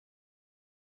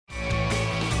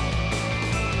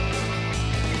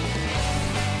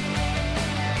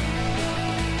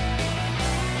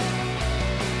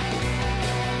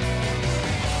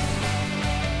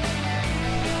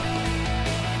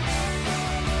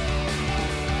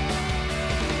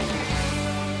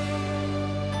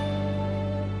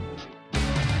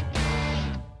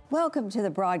Welcome to the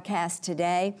broadcast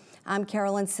today. I'm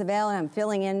Carolyn Savelle, and I'm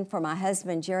filling in for my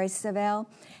husband, Jerry Savelle.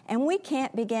 And we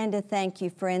can't begin to thank you,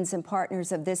 friends and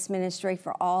partners of this ministry,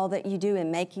 for all that you do in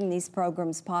making these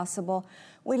programs possible.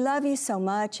 We love you so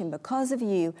much, and because of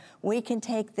you, we can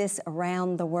take this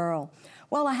around the world.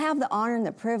 Well, I have the honor and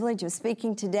the privilege of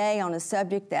speaking today on a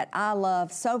subject that I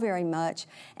love so very much,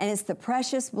 and it's the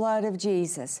precious blood of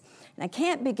Jesus. And I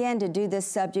can't begin to do this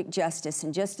subject justice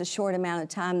in just a short amount of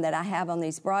time that I have on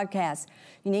these broadcasts.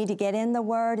 You need to get in the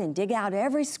Word and dig out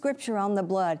every scripture on the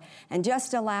blood and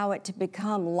just allow it to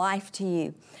become life to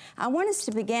you. I want us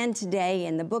to begin today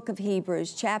in the book of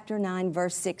Hebrews, chapter 9,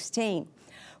 verse 16.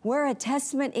 Where a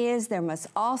testament is, there must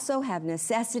also have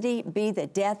necessity be the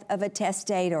death of a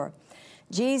testator.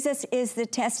 Jesus is the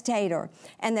testator,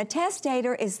 and the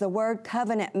testator is the word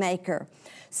covenant maker.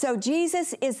 So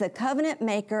Jesus is the covenant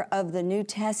maker of the New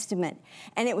Testament,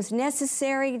 and it was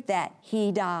necessary that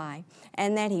He die,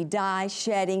 and that He die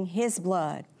shedding His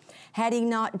blood. Had He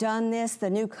not done this, the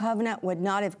new covenant would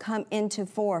not have come into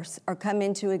force or come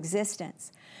into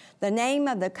existence. The name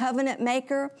of the covenant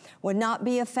maker would not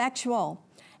be effectual.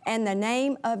 And the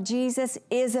name of Jesus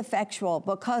is effectual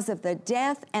because of the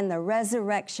death and the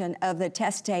resurrection of the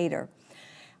testator.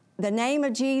 The name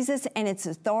of Jesus and its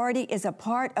authority is a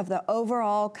part of the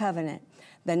overall covenant.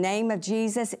 The name of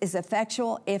Jesus is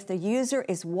effectual if the user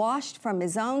is washed from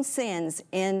his own sins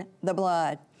in the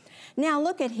blood. Now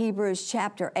look at Hebrews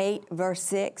chapter 8, verse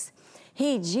 6.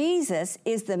 He, Jesus,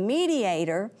 is the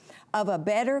mediator of a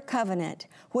better covenant,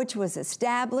 which was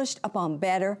established upon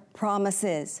better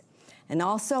promises. And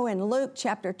also in Luke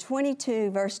chapter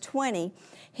 22, verse 20,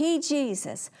 He,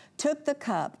 Jesus, took the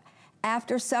cup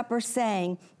after supper,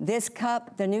 saying, "This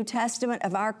cup, the New Testament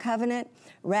of our covenant,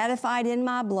 ratified in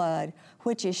my blood,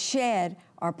 which is shed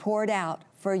or poured out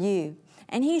for you."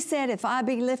 And He said, "If I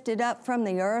be lifted up from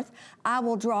the earth, I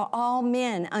will draw all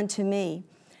men unto me."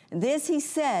 This He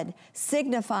said,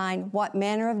 signifying what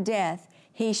manner of death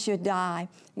He should die.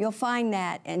 You'll find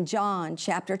that in John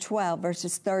chapter 12,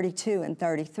 verses 32 and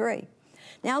 33.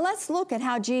 Now let's look at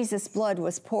how Jesus' blood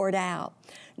was poured out.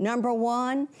 Number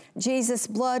one, Jesus'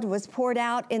 blood was poured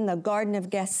out in the Garden of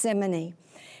Gethsemane.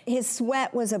 His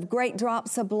sweat was of great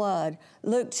drops of blood.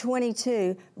 Luke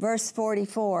 22, verse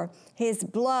 44. His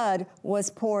blood was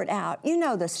poured out. You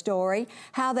know the story,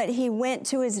 how that He went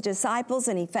to His disciples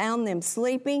and He found them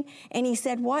sleeping. And He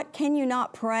said, "What, can you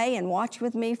not pray and watch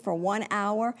with me for 1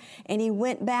 hour?" And He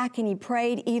went back and He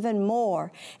prayed even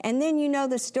more. And then you know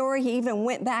the story, He even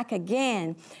went back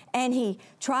again. And He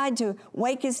tried to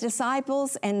wake His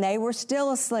disciples and they were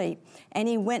still asleep. And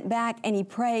He went back and He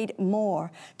prayed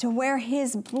more to where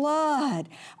His blood,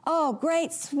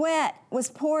 great sweat was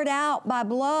poured out by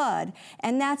blood.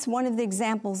 And that's one of the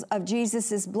examples of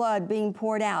Jesus' blood being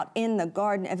poured out in the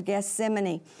Garden of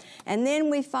Gethsemane. And then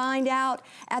we find out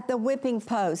at the whipping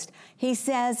post, He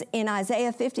says in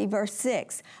Isaiah 50, verse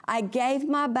 6, "I gave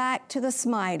my back to the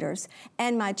smiters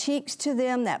and my cheeks to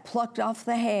them that plucked off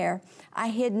the hair. I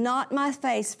hid not my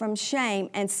face from shame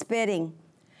and spitting."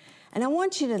 And I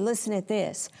want you to listen at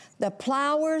this. "The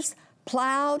plowers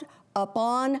plowed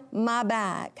upon my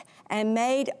back and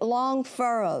made long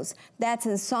furrows." That's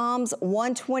in Psalms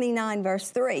 129,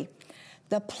 verse 3.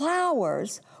 The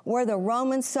plowers were the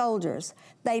Roman soldiers.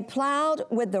 They plowed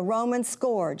with the Roman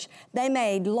scourge. They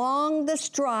made long the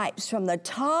stripes from the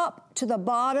top to the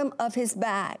bottom of His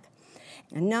back.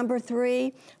 And number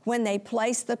three, when they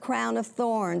placed the crown of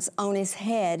thorns on His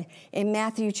head in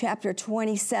Matthew chapter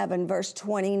 27, verse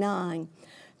 29.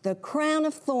 The crown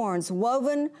of thorns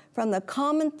woven from the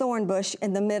common thorn bush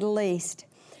in the Middle East.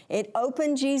 It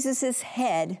opened Jesus'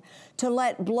 head to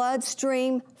let blood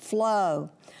stream flow.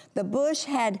 The bush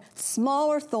had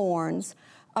smaller thorns.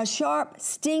 A sharp,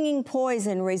 stinging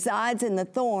poison resides in the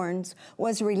thorns,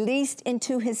 was released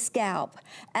into His scalp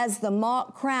as the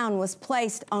mock crown was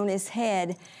placed on His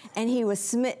head, and He was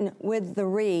smitten with the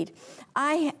reed.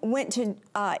 I went to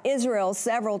Israel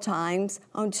several times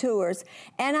on tours,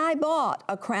 and I bought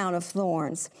a crown of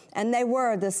thorns, and they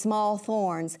were the small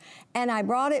thorns. And I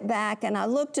brought it back, and I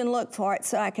looked and looked for it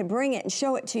so I could bring it and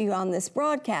show it to you on this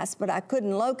broadcast, but I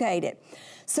couldn't locate it.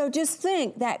 So just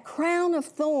think, that crown of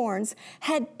thorns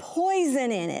had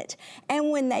poison in it. And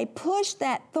when they pushed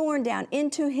that thorn down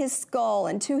into His skull,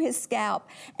 into His scalp,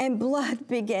 and blood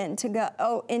began to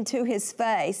go into His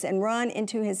face and run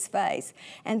into His face.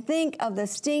 And think of the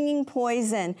stinging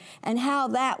poison and how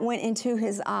that went into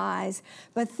His eyes.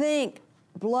 But think,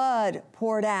 blood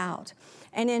poured out.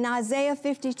 And in Isaiah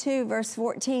 52, verse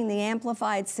 14, the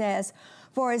Amplified says,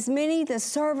 "For as many the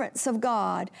servants of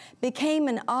God became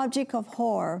an object of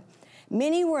horror,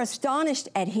 Many were astonished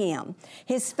at him.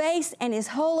 His face and his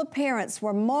whole appearance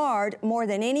were marred more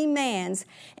than any man's,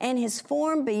 and his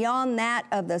form beyond that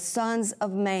of the sons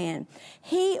of man.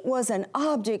 He was an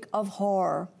object of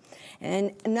horror.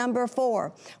 And number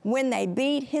 4, when they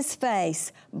beat his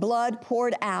face, blood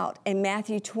poured out in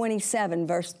Matthew 27,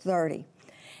 verse 30.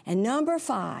 And number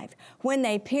 5, when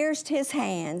they pierced his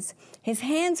hands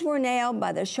were nailed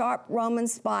by the sharp Roman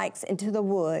spikes into the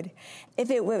wood. If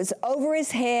it was over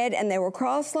his head and they were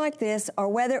crossed like this, or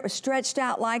whether it was stretched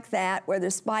out like that, where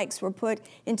the spikes were put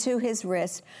into his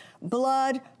wrist,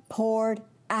 blood poured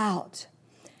out.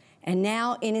 And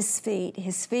now in his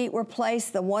feet were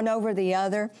placed the one over the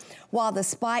other, while the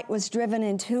spike was driven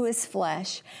into his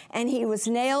flesh, and he was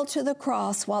nailed to the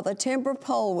cross while the timber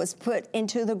pole was put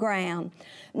into the ground.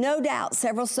 No doubt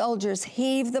several soldiers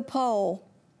heaved the pole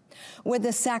with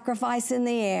the sacrifice in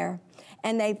the air,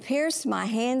 and they pierced my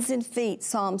hands and feet,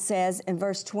 Psalm says in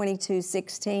verse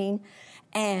 22:16,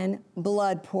 and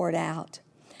blood poured out.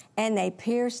 And they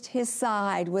pierced his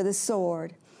side with a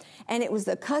sword. And it was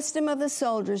the custom of the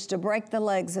soldiers to break the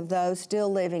legs of those still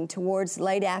living towards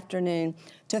late afternoon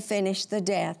to finish the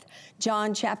death.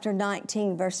 John chapter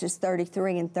 19, verses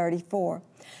 33 and 34.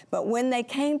 But when they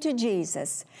came to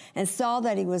Jesus and saw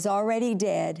that he was already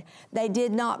dead, they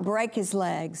did not break his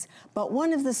legs, but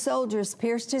one of the soldiers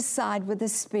pierced his side with a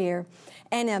spear,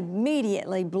 and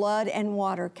immediately blood and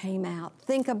water came out.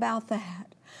 Think about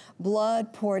that.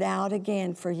 Blood poured out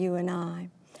again for you and I.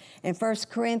 In 1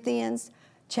 Corinthians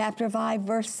chapter 5,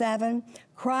 verse 7,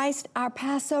 Christ, our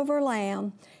Passover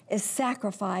lamb, is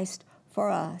sacrificed for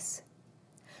us.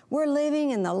 We're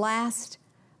living in the last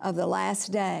of the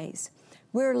last days.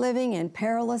 We're living in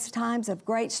perilous times of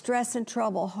great stress and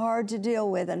trouble, hard to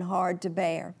deal with and hard to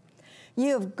bear.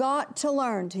 You have got to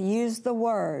learn to use the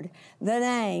word, the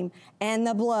name, and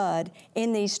the blood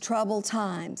in these troubled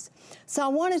times. So I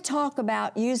want to talk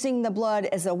about using the blood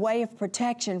as a way of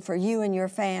protection for you and your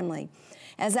family.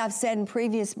 As I've said in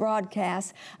previous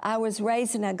broadcasts, I was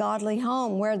raised in a godly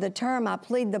home where the term, I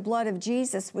plead the blood of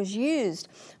Jesus, was used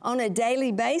on a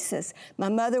daily basis. My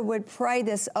mother would pray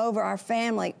this over our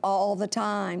family all the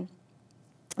time.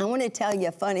 I want to tell you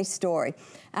a funny story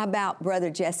about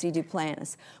Brother Jesse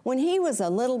Duplantis. When he was a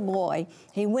little boy,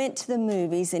 he went to the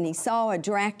movies and he saw a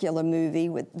Dracula movie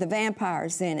with the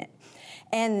vampires in it.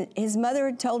 And his mother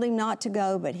had told him not to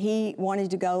go, but he wanted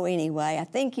to go anyway. I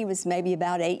think he was maybe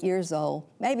about 8 years old,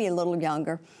 maybe a little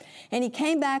younger. And he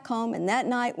came back home, and that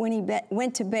night when he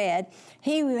went to bed,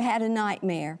 he had a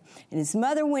nightmare. And his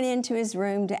mother went into his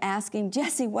room to ask him,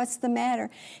 Jesse, what's the matter?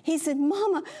 He said,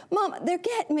 Mama, they're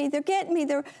getting me,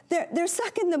 they're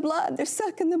sucking the blood, they're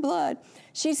sucking the blood.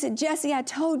 She said, Jesse, I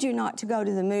told you not to go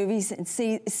to the movies and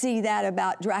see that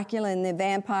about Dracula and the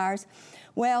vampires.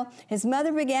 Well, his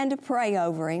mother began to pray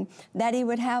over him, that he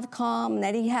would have calm,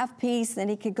 that he'd have peace, that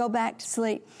he could go back to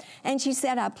sleep. And she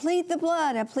said, I plead the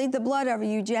blood over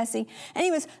you, Jesse. And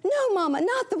he was, no, Mama,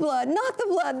 not the blood, not the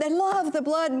blood. They love the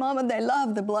blood, Mama, they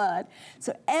love the blood.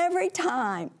 So every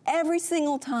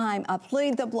single time I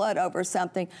plead the blood over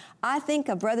something, I think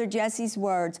of Brother Jesse's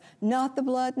words, not the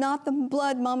blood,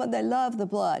 Mama, they love the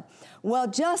blood. Well,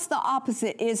 just the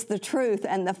opposite is the truth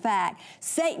and the fact.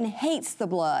 Satan hates the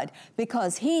blood because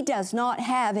he does not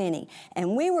have any.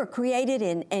 And we were created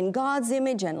in God's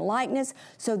image and likeness,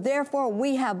 so therefore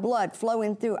we have blood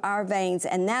flowing through our veins,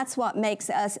 and that's what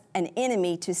makes us an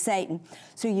enemy to Satan.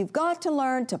 So you've got to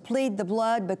learn to plead the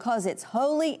blood because it's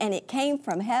holy and it came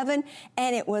from heaven,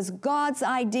 and it was God's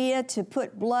idea to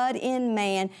put blood in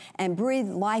man and breathe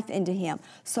life into him.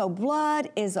 So blood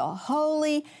is a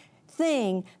holy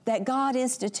thing that God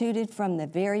instituted from the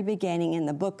very beginning in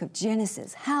the book of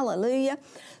Genesis. Hallelujah.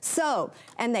 So,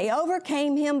 and they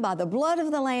overcame him by the blood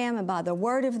of the Lamb and by the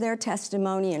word of their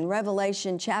testimony in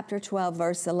Revelation chapter 12,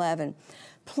 verse 11.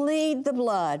 Plead the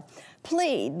blood.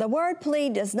 Plead. The word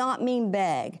plead does not mean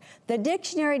beg. The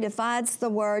dictionary defines the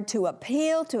word to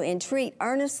appeal, to entreat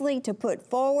earnestly, to put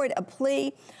forward a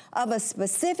plea of a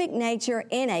specific nature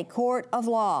in a court of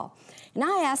law. And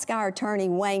I asked our attorney,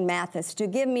 Wayne Mathis, to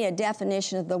give me a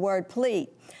definition of the word plead.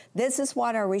 This is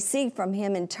what I received from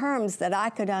him in terms that I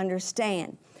could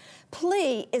understand.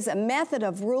 Plea is a method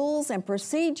of rules and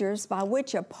procedures by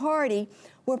which a party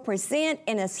will present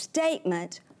in a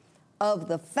statement of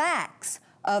the facts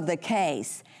of the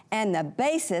case and the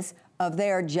basis of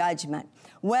their judgment.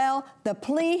 Well, the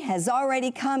plea has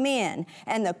already come in,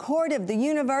 and the court of the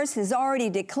universe has already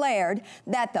declared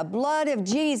that the blood of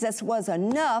Jesus was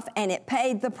enough and it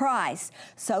paid the price.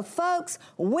 So, folks,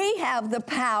 we have the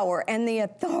power and the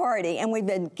authority, and we've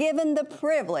been given the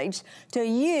privilege to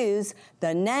use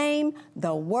the name,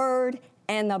 the word,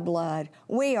 and the blood.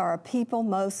 We are a people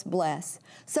most blessed.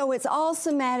 So it's all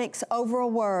semantics over a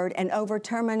word and over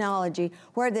terminology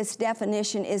where this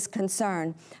definition is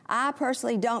concerned. I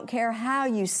personally don't care how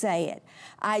you say it.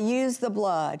 I use the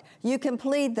blood. You can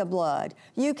plead the blood.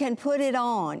 You can put it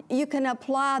on. You can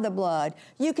apply the blood.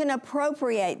 You can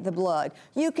appropriate the blood.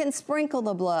 You can sprinkle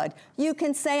the blood. You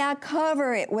can say, I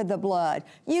cover it with the blood.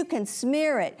 You can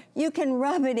smear it. You can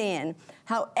rub it in.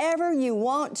 However you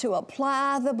want to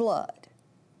apply the blood.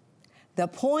 The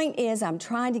point is, I'm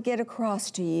trying to get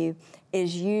across to you,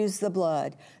 is use the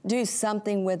blood. Do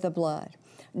something with the blood.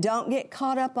 Don't get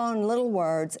caught up on little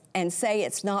words and say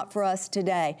it's not for us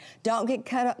today. Don't get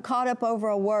caught up over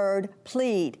a word,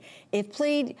 plead. If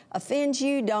plead offends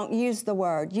you, don't use the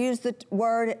word. Use the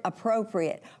word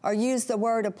appropriate, or use the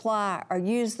word apply, or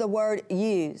use the word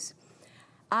use.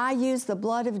 I use the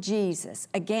blood of Jesus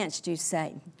against you,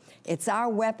 Satan. It's our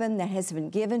weapon that has been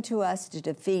given to us to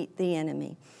defeat the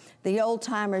enemy. The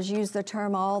old-timers use the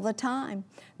term all the time.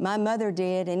 My mother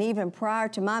did, and even prior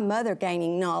to my mother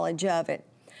gaining knowledge of it,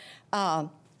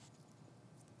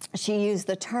 she used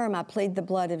the term, I plead the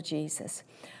blood of Jesus.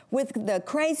 With the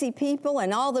crazy people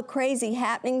and all the crazy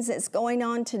happenings that's going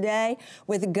on today,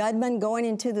 with gunmen going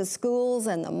into the schools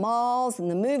and the malls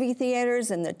and the movie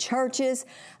theaters and the churches,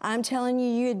 I'm telling you,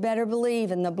 you'd better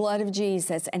believe in the blood of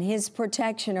Jesus and His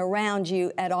protection around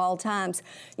you at all times.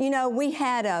 You know, we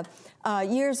had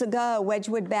years ago,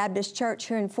 Wedgwood Baptist Church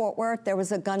here in Fort Worth, there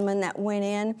was a gunman that went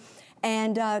in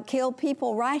and killed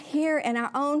people right here in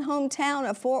our own hometown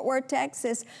of Fort Worth,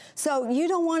 Texas. So you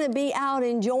don't want to be out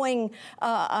enjoying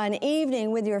an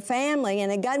evening with your family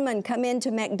and a gunman come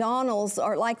into McDonald's,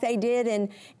 or like they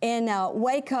did in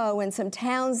Waco and some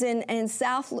towns in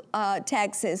South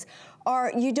Texas.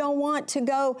 Or you don't want to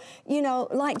go, you know,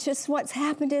 like just what's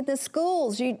happened in the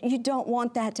schools. You don't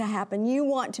want that to happen. You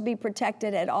want to be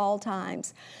protected at all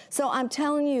times. So I'm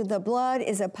telling you, the blood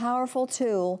is a powerful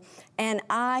tool, and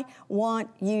I want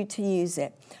you to use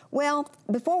it. Well,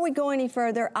 before we go any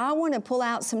further, I want to pull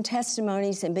out some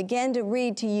testimonies and begin to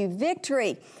read to you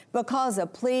victory because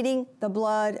of pleading the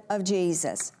blood of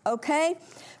Jesus. Okay?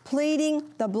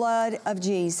 Pleading the blood of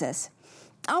Jesus.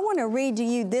 I want to read to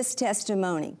you this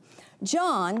testimony.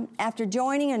 John, after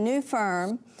joining a new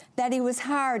firm that he was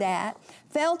hired at,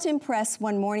 felt impressed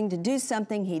one morning to do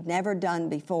something he'd never done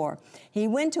before. He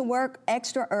went to work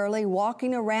extra early,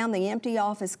 walking around the empty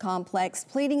office complex,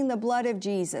 pleading the blood of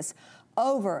Jesus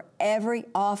over every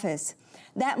office.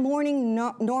 That morning,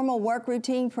 normal work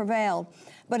routine prevailed,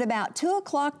 but about 2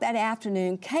 o'clock that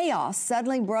afternoon, chaos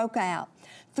suddenly broke out.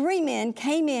 3 men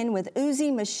came in with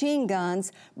Uzi machine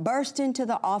guns, burst into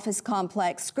the office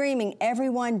complex, screaming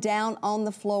everyone down on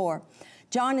the floor.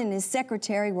 John and his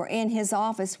secretary were in his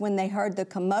office when they heard the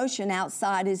commotion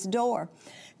outside his door.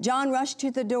 John rushed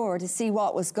to the door to see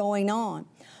what was going on,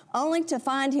 only to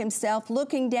find himself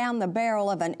looking down the barrel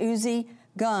of an Uzi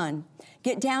gun.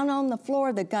 "Get down on the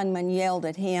floor," the gunman yelled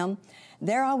at him.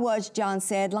 There I was, John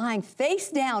said, lying face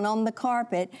down on the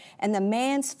carpet and the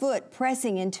man's foot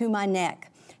pressing into my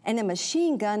neck, and a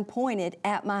machine gun pointed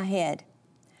at my head.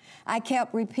 I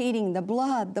kept repeating, "The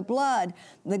blood, the blood."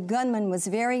 The gunman was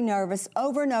very nervous.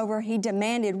 Over and over, he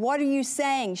demanded, "What are you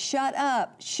saying? Shut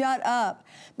up, shut up."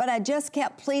 But I just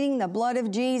kept pleading the blood of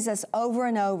Jesus over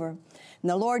and over. And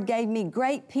the Lord gave me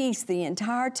great peace the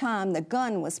entire time the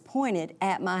gun was pointed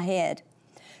at my head.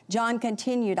 John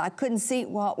continued, "I couldn't see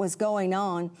what was going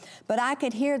on, but I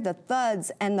could hear the thuds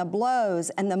and the blows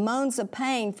and the moans of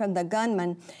pain from the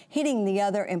gunman hitting the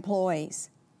other employees.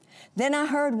 Then I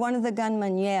heard one of the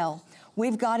gunmen yell,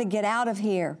 "We've got to get out of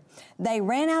here." They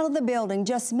ran out of the building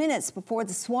just minutes before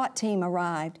the SWAT team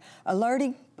arrived,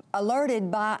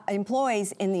 alerted by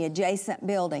employees in the adjacent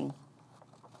building.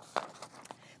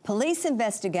 Police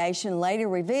investigation later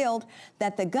revealed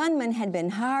that the gunman had been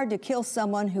hired to kill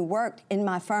someone who worked in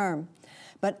my firm.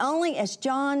 But only as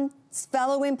John's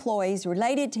fellow employees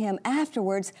related to him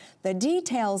afterwards the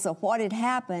details of what had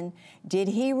happened did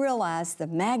he realize the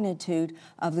magnitude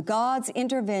of God's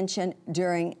intervention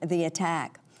during the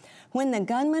attack. When the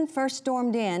gunman first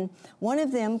stormed in, one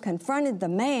of them confronted the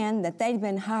man that they'd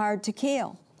been hired to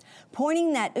kill.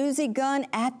 Pointing that Uzi gun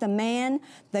at the man,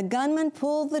 the gunman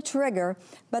pulled the trigger,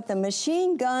 but the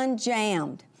machine gun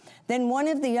jammed. Then one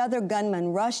of the other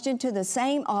gunmen rushed into the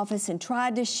same office and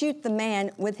tried to shoot the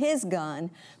man with his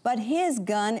gun, but his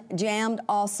gun jammed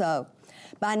also.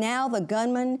 By now, the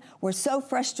gunmen were so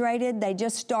frustrated they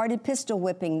just started pistol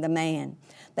whipping the man.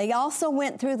 They also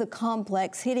went through the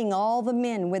complex, hitting all the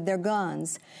men with their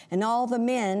guns, and all the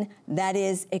men, that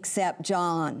is, except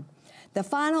John. The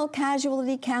final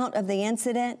casualty count of the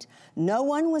incident, no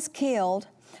one was killed,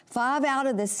 5 out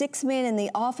of the 6 men in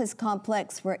the office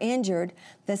complex were injured.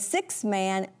 The 6th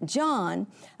man, John,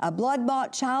 a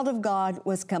blood-bought child of God,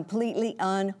 was completely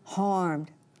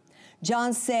unharmed.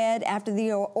 John said, after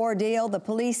the ordeal, the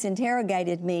police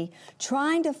interrogated me,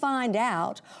 trying to find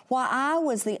out why I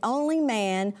was the only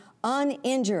man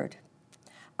uninjured.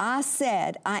 I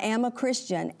said, I am a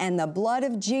Christian, and the blood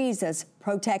of Jesus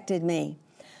protected me.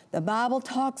 The Bible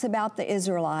talks about the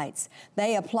Israelites.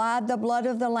 They applied the blood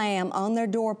of the Lamb on their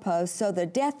doorposts so the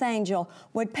death angel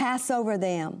would pass over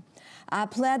them. I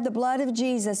pled the blood of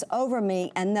Jesus over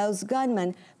me, and those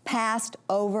gunmen passed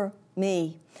over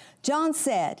me. John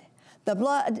said,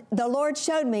 the Lord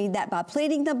showed me that by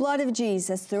pleading the blood of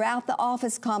Jesus throughout the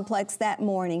office complex that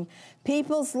morning,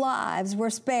 people's lives were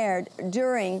spared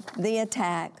during the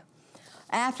attack.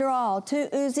 After all, 2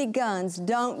 Uzi guns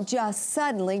don't just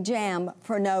suddenly jam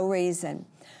for no reason.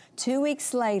 2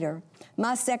 weeks later,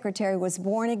 my secretary was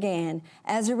born again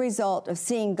as a result of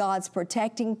seeing God's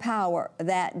protecting power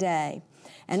that day.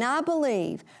 And I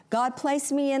believe God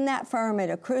placed me in that firm at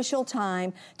a crucial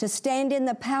time to stand in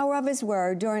the power of His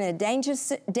Word during a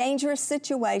dangerous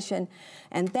situation,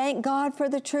 and thank God for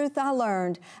the truth I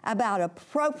learned about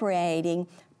appropriating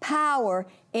power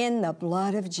in the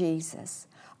blood of Jesus.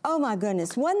 Oh my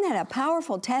goodness, wasn't that a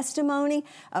powerful testimony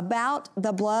about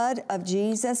the blood of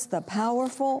Jesus, the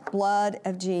powerful blood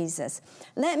of Jesus?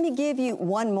 Let me give you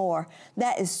one more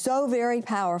that is so very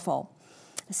powerful.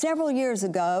 Several years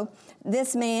ago,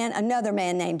 this man, another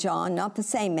man named John, not the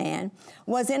same man,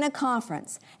 was in a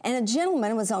conference, and a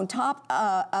gentleman was on top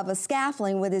of a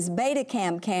scaffolding with his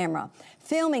Betacam camera,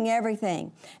 filming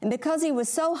everything. And because he was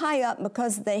so high up,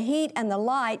 because of the heat and the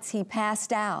lights, he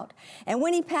passed out. And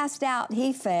when he passed out,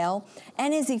 he fell,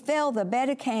 and as he fell, the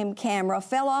Betacam camera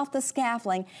fell off the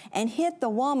scaffolding and hit the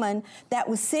woman that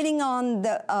was sitting on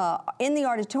in the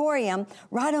auditorium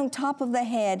right on top of the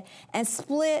head and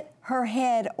split her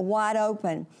head wide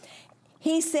open.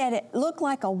 He said it looked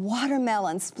like a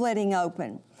watermelon splitting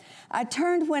open. I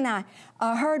turned when I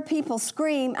heard people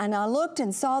scream, and I looked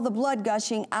and saw the blood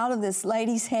gushing out of this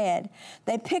lady's head.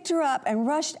 They picked her up and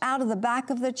rushed out of the back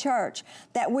of the church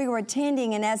that we were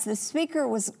attending, and as the speaker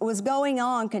was going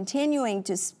on, continuing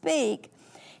to speak,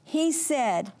 he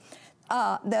said,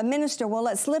 the minister, well,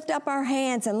 let's lift up our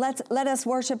hands and let us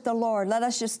worship the Lord. Let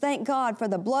us just thank God for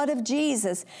the blood of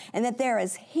Jesus and that there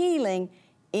is healing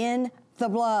in the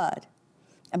blood.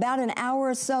 About an hour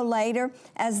or so later,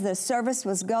 as the service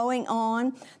was going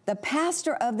on, the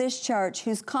pastor of this church,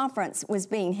 whose conference was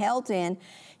being held in,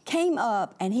 came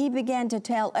up and he began to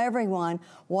tell everyone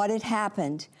what had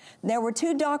happened. There were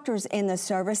 2 doctors in the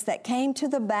service that came to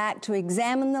the back to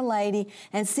examine the lady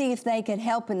and see if they could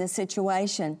help in the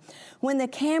situation. When the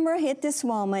camera hit this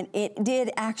woman, it did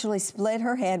actually split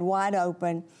her head wide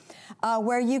open,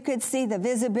 where you could see the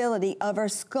visibility of her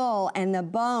skull and the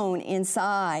bone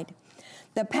inside.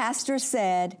 The pastor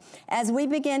said, as we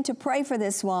began to pray for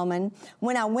this woman,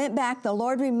 when I went back, the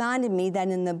Lord reminded me that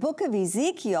in the book of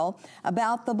Ezekiel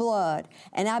about the blood,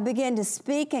 and I began to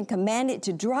speak and command it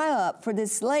to dry up for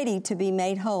this lady to be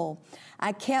made whole.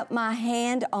 I kept my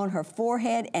hand on her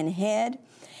forehead and head,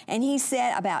 and he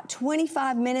said about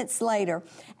 25 minutes later,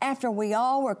 after we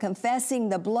all were confessing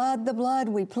the blood,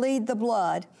 we plead the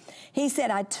blood, he said,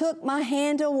 I took my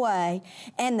hand away,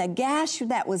 and the gash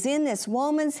that was in this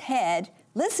woman's head,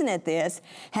 listen at this,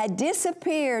 had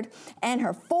disappeared, and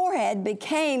her forehead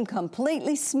became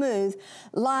completely smooth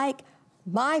like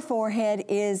my forehead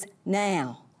is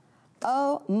now.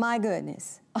 Oh my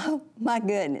goodness. Oh my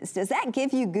goodness. Does that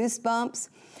give you goosebumps?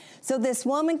 So this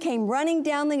woman came running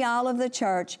down the aisle of the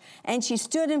church, and she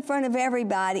stood in front of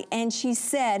everybody, and she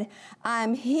said,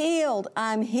 I'm healed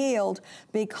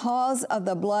because of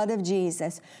the blood of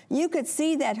Jesus. You could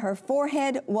see that her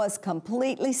forehead was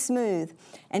completely smooth,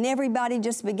 and everybody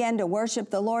just began to worship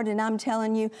the Lord, and I'm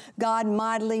telling you, God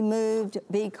mightily moved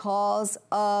because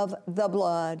of the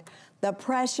blood. The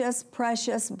precious,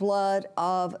 precious blood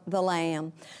of the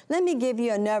Lamb. Let me give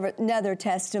you another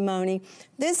testimony.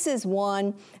 This is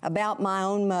one about my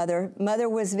own mother. Mother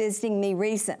was visiting me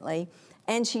recently,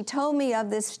 and she told me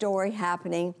of this story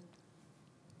happening.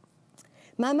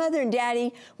 My mother and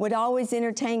Daddy would always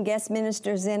entertain guest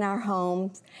ministers in our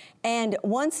homes. And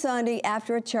one Sunday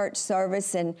after a church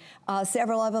service, and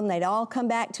several of them, they'd all come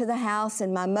back to the house,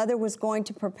 and my mother was going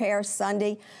to prepare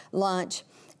Sunday lunch.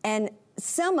 And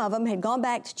some of them had gone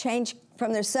back to change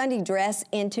from their Sunday dress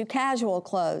into casual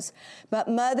clothes. But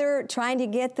Mother, trying to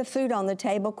get the food on the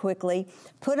table quickly,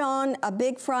 put on a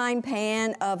big frying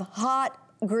pan of hot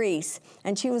grease,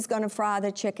 and she was going to fry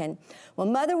the chicken. Well,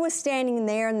 Mother was standing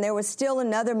there, and there was still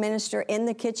another minister in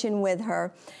the kitchen with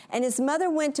her. And his mother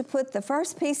went to put the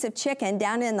first piece of chicken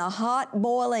down in the hot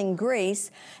boiling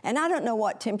grease. And I don't know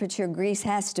what temperature grease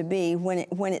has to be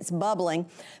when it's bubbling,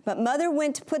 but Mother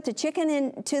went to put the chicken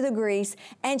into the grease,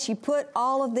 and she put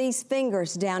all of these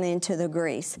fingers down into the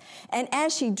grease. And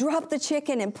as she dropped the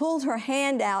chicken and pulled her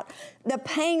hand out, the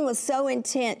pain was so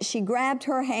intense, she grabbed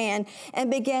her hand and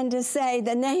began to say,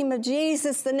 "The name of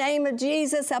Jesus, the name of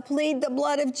Jesus, I plead the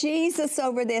blood of Jesus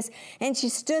over this." And she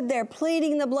stood there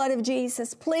pleading the blood of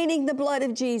Jesus, pleading the blood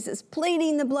of Jesus,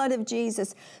 pleading the blood of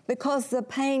Jesus, because the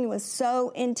pain was so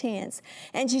intense.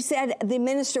 And she said the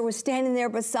minister was standing there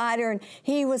beside her, and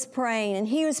he was praying, and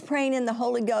he was praying in the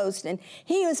Holy Ghost, and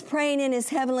he was praying in his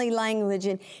heavenly language,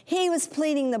 and he was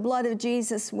pleading the blood of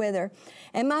Jesus with her.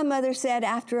 And my mother said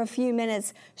after a few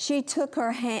minutes, she took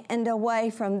her hand away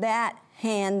from that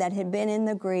hand that had been in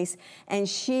the grease, and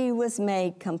she was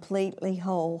made completely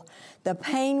whole. The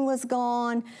pain was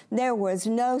gone. There was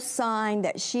no sign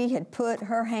that she had put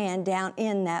her hand down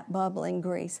in that bubbling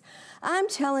grease. I'm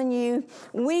telling you,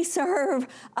 we serve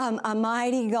a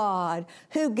mighty God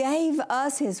who gave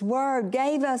us His Word,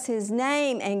 gave us His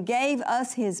name, and gave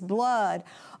us His blood.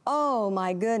 Oh,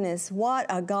 my goodness, what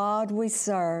a God we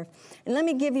serve. And let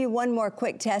me give you one more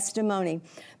quick testimony.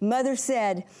 Mother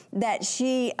said that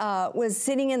she was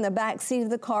sitting in the back seat of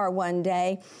the car one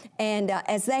day, and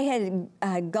as they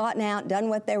had gotten out, done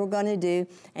what they were going to do,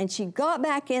 and she got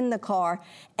back in the car,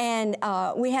 and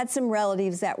we had some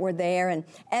relatives that were there, and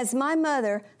as my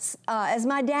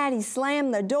daddy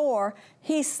slammed the door,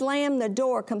 he slammed the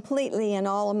door completely in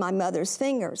all of my mother's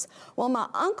fingers. Well, my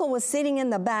uncle was sitting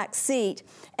in the back seat,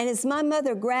 and as my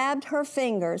mother grabbed her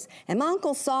fingers, and my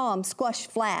uncle saw them squashed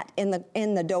flat in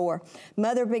the door,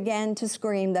 Mother began to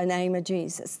scream, "The name of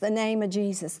Jesus, the name of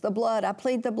Jesus, the blood, I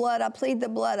plead the blood, I plead the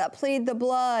blood, I plead the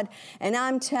blood." And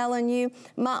I'm telling you,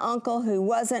 my uncle, who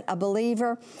wasn't a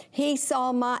believer, he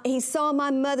saw my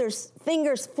mother's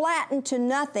fingers flattened to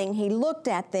nothing. He looked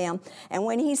at them, and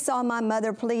when he saw my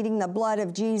mother pleading the blood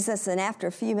of Jesus, and after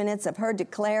a few minutes of her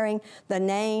declaring the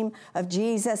name of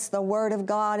Jesus, the Word of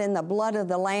God, and the blood of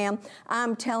the Lamb,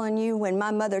 I'm telling you, when my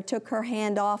mother took her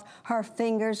hand off, her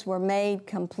fingers were made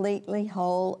completely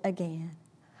whole again.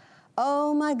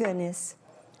 Oh my goodness.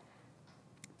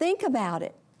 Think about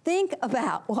it. Think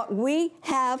about what we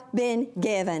have been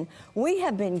given. We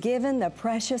have been given the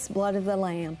precious blood of the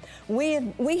Lamb.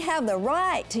 We have the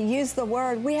right to use the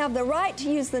Word. We have the right to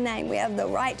use the name. We have the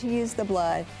right to use the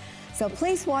blood. So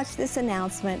please watch this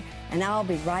announcement, and I'll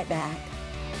be right back.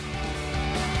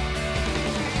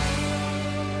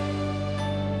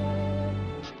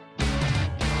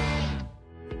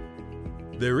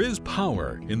 There is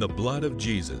power in the blood of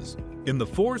Jesus. In the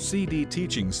 4-CD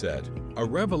teaching set, A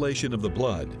Revelation of the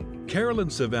Blood, Carolyn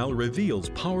Savelle reveals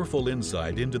powerful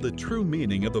insight into the true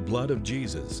meaning of the blood of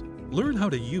Jesus. Learn how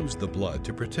to use the blood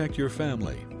to protect your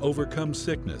family, overcome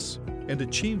sickness, and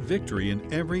achieve victory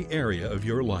in every area of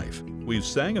your life. We've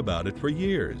sang about it for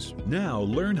years. Now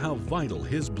learn how vital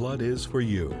His blood is for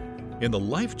you. In the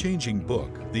life-changing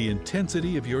book, The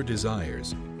Intensity of Your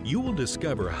Desires, you will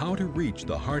discover how to reach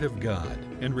the heart of God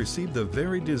and receive the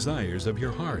very desires of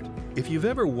your heart. If you've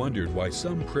ever wondered why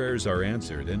some prayers are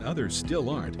answered and others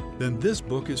still aren't, then this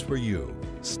book is for you.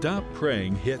 Stop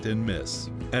praying hit and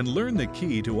miss and learn the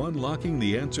key to unlocking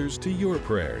the answers to your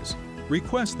prayers.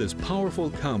 Request this powerful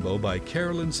combo by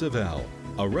Carolyn Savelle,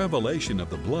 A Revelation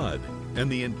of the Blood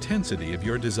and the Intensity of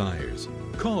Your Desires.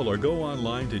 Call or go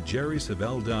online to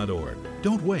jerrysavelle.org.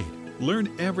 Don't wait.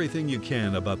 Learn everything you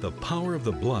can about the power of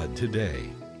the blood today.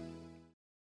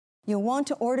 You'll want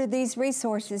to order these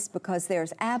resources because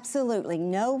there's absolutely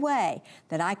no way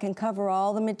that I can cover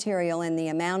all the material in the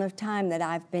amount of time that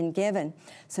I've been given.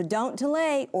 So don't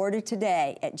delay. Order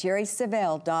today at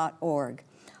jerrysavelle.org.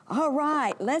 All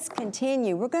right, let's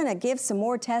continue. We're going to give some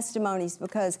more testimonies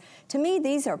because to me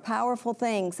these are powerful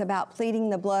things about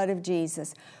pleading the blood of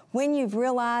Jesus. When you've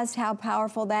realized how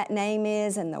powerful that name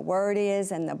is and the Word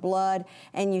is and the blood,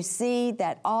 and you see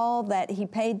that all that He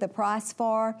paid the price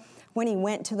for when He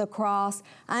went to the cross,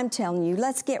 I'm telling you,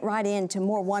 let's get right into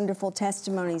more wonderful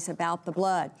testimonies about the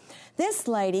blood. This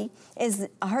lady,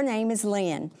 her name is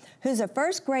Lynn, who's a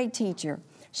first grade teacher.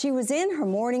 She was in her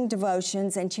morning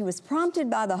devotions, and she was prompted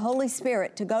by the Holy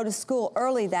Spirit to go to school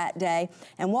early that day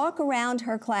and walk around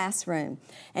her classroom.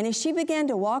 And as she began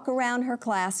to walk around her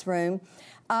classroom,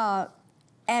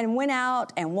 and went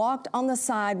out and walked on the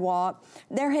sidewalk,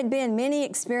 there had been many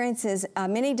experiences,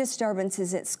 many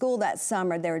disturbances at school that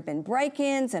summer. There had been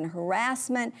break-ins and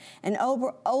harassment and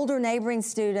older neighboring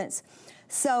students.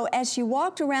 So as she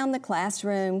walked around the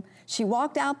classroom, she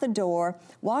walked out the door,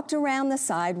 walked around the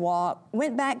sidewalk,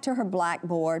 went back to her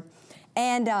blackboard,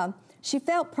 and she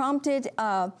felt prompted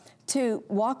to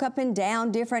walk up and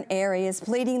down different areas,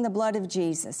 pleading the blood of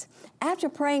Jesus. After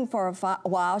praying for a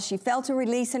while, she felt a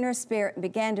release in her spirit and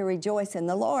began to rejoice in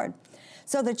the Lord.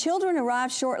 So the children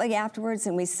arrived shortly afterwards,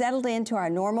 and we settled into our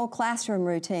normal classroom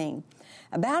routine.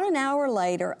 About an hour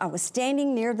later, I was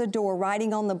standing near the door,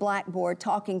 writing on the blackboard,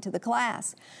 talking to the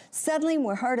class. Suddenly,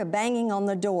 we heard a banging on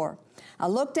the door. I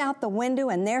looked out the window,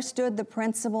 and there stood the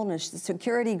principal and a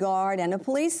security guard and a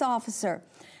police officer,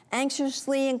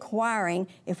 anxiously inquiring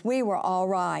if we were all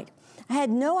right. I had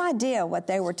no idea what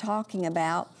they were talking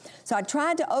about, so I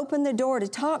tried to open the door to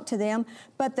talk to them,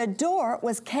 but the door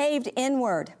was caved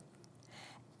inward.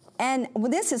 And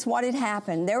this is what had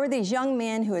happened. There were these young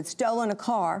men who had stolen a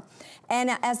car, and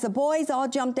as the boys all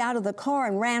jumped out of the car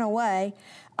and ran away,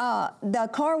 the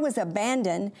car was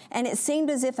abandoned, and it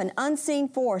seemed as if an unseen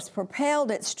force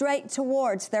propelled it straight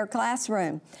towards their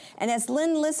classroom. And as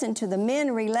Lynn listened to the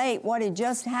men relate what had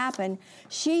just happened,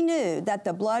 she knew that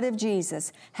the blood of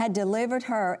Jesus had delivered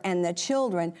her and the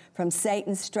children from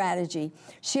Satan's strategy.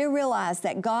 She realized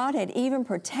that God had even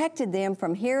protected them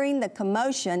from hearing the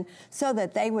commotion so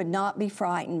that they would not be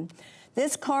frightened.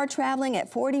 This car, traveling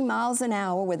at 40 miles an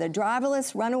hour with a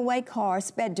driverless runaway car,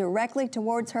 sped directly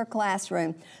towards her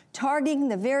classroom, targeting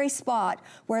the very spot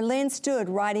where Lynn stood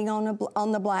writing on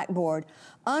the blackboard.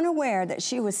 Unaware that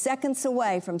she was seconds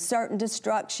away from certain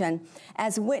destruction,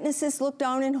 as witnesses looked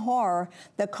on in horror,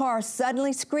 the car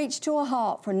suddenly screeched to a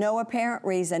halt for no apparent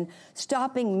reason,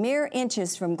 stopping mere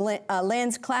inches from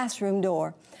Lynn's classroom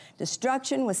door.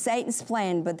 Destruction was Satan's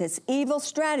plan, but this evil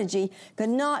strategy could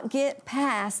not get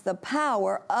past the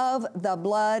power of the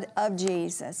blood of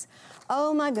Jesus.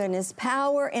 Oh my goodness,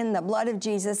 power in the blood of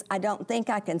Jesus. I don't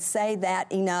think I can say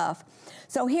that enough.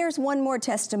 So here's one more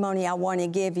testimony I want to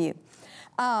give you.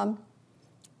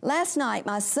 Last night,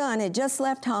 my son had just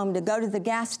left home to go to the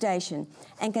gas station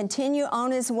and continue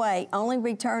on his way, only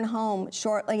return home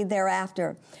shortly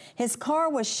thereafter. His car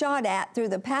was shot at through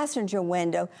the passenger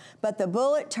window, but the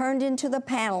bullet turned into the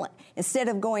panel instead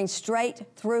of going straight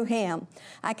through him.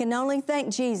 I can only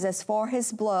thank Jesus for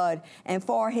his blood and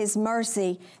for his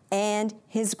mercy and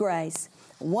his grace.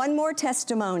 One more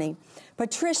testimony.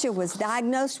 Patricia was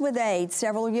diagnosed with AIDS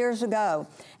several years ago,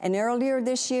 and earlier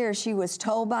this year she was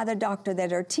told by the doctor that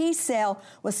her T cell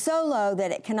was so low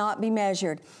that it cannot be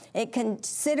measured. It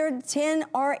considered 10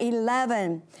 or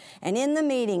 11, and in the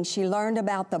meeting she learned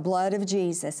about the blood of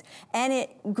Jesus, and it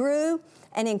grew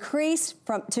and increased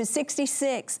to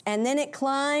 66, and then it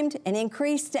climbed and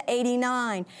increased to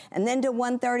 89, and then to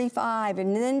 135,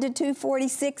 and then to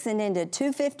 246, and then to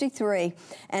 253.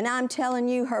 And I'm telling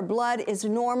you, her blood is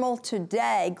normal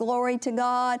today. Glory to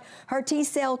God. Her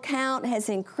T-cell count has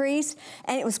increased,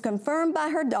 and it was confirmed by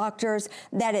her doctors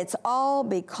that it's all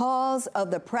because of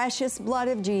the precious blood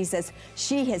of Jesus.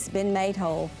 She has been made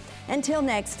whole. Until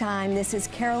next time, this is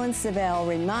Carolyn Savelle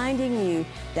reminding you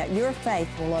that your faith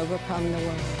will overcome the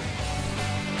world.